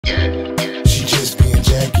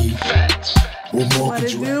What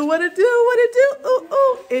it do, what it do, what it do? Ooh,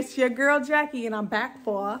 ooh. It's your girl Jackie, and I'm back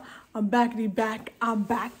for another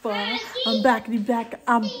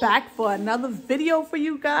video for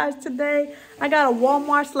you guys today. I got a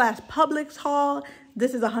Walmart / Publix haul.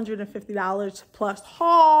 This is $150 plus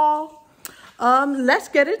haul. Let's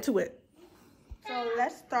get into it. So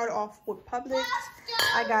let's start off with Publix.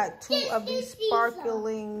 I got 2 of these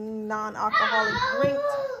sparkling non-alcoholic drinks.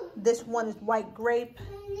 This one is white grape,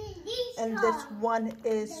 and this one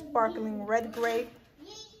is sparkling red grape.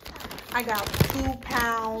 I got 2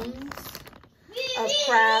 pounds of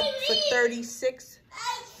crab for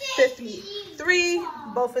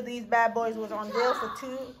 $36.53. Both of these bad boys was on deal for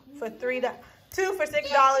two for $6,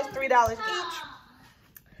 $3 each.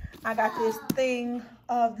 I got this thing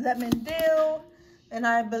of lemon dill, and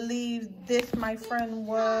I believe this, my friend,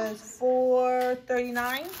 was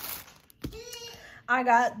 $4.39. I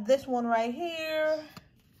got this one right here,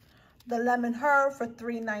 the lemon herb, for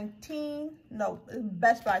 $3.19. No,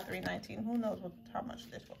 Best Buy $3.19. Who knows how much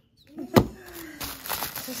this was?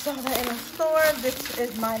 Just saw that in the store. This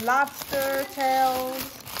is my lobster tails.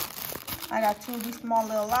 I got 2 of these small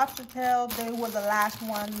little lobster tails. They were the last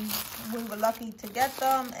ones. We were lucky to get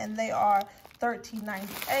them, and they are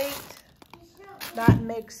 $13.98. That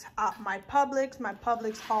makes up my Publix. My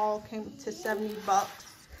Publix haul came to $70.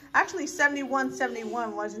 Actually,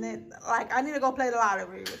 $71.71, wasn't it? Like, I need to go play the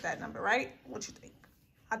lottery with that number, right? What you think?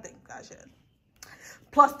 I think I should.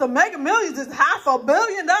 Plus, the Mega Millions is $500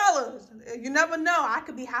 million. You never know. I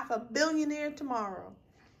could be $500 billionaire tomorrow.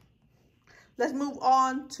 Let's move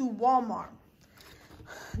on to Walmart.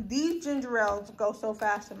 These ginger ales go so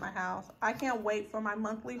fast in my house. I can't wait for my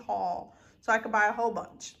monthly haul so I can buy a whole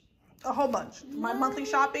bunch. My monthly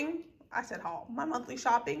shopping, I said haul. My monthly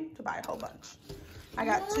shopping to buy a whole bunch. I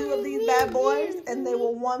got 2 of these bad boys, and they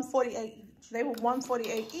were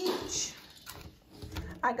 $1.48 each. Each.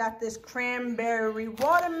 I got this cranberry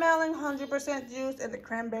watermelon 100% juice and the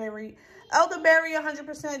cranberry elderberry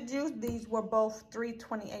 100% juice. These were both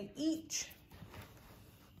 $3.28 each.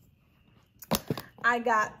 I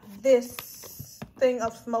got this thing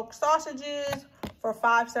of smoked sausages for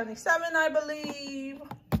 $5.77, I believe.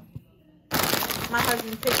 My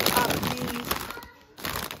husband picked up these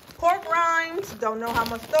pork rinds. Don't know how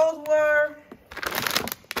much those were.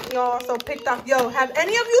 He also picked up, have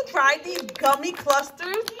any of you tried these gummy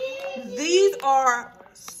clusters? These are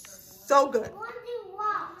so good.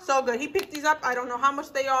 So good. He picked these up. I don't know how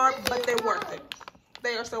much they are, but they're worth it.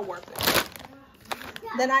 They are so worth it.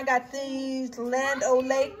 Then I got these Land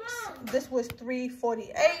O'Lakes. This was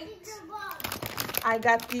 $3.48. I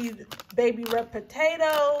got these baby red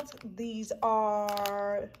potatoes. These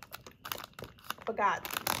are, forgot.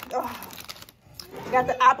 Oh. I got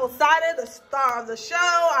the apple cider, the star of the show.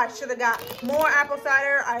 I should have got more apple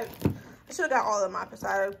cider. I should have got all of my apple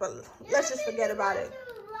cider, but let's just forget about it.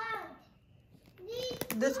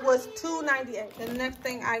 This was $2.98. The next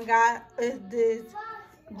thing I got is this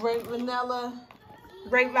great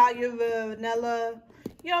value vanilla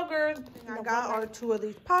yogurt. I got are 2 of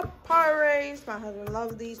these pop parfaits. My husband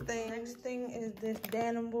loves these things. Next thing is this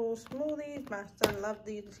Danimals smoothies. My son loves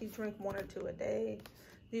these. He drinks 1 or 2 a day.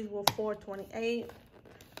 These were $4.28.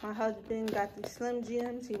 My husband got these Slim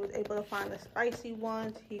Jims. He was able to find the spicy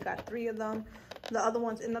ones. He got 3 of them. The other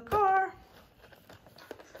ones in the car.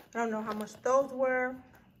 I don't know how much those were.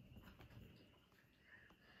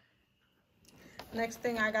 Next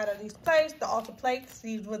thing I got are these plates, the Ultra plates.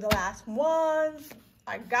 These were the last ones.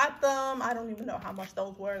 I got them. I don't even know how much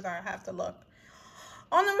those were. I have to look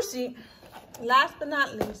on the receipt. Last but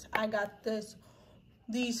not least, I got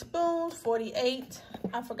these spoons, $48.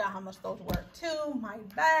 I forgot how much those were too. My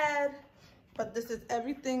bad. But this is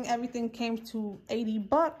everything. Everything came to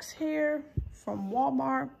 $80 here from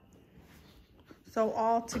Walmart. So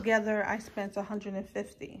all together, I spent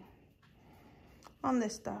 $150 on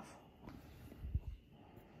this stuff.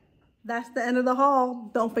 That's the end of the haul.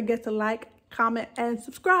 Don't forget to like, comment, and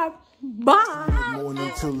subscribe. Bye.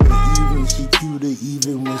 Morning till the evening, she cuter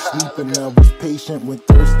even when sleeping. I was patient when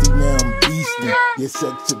thirsty, now I'm beasting. Your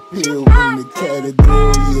sex appeal in the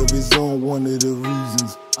category of his own, one of the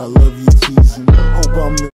reasons I love you teasing. Hope I'm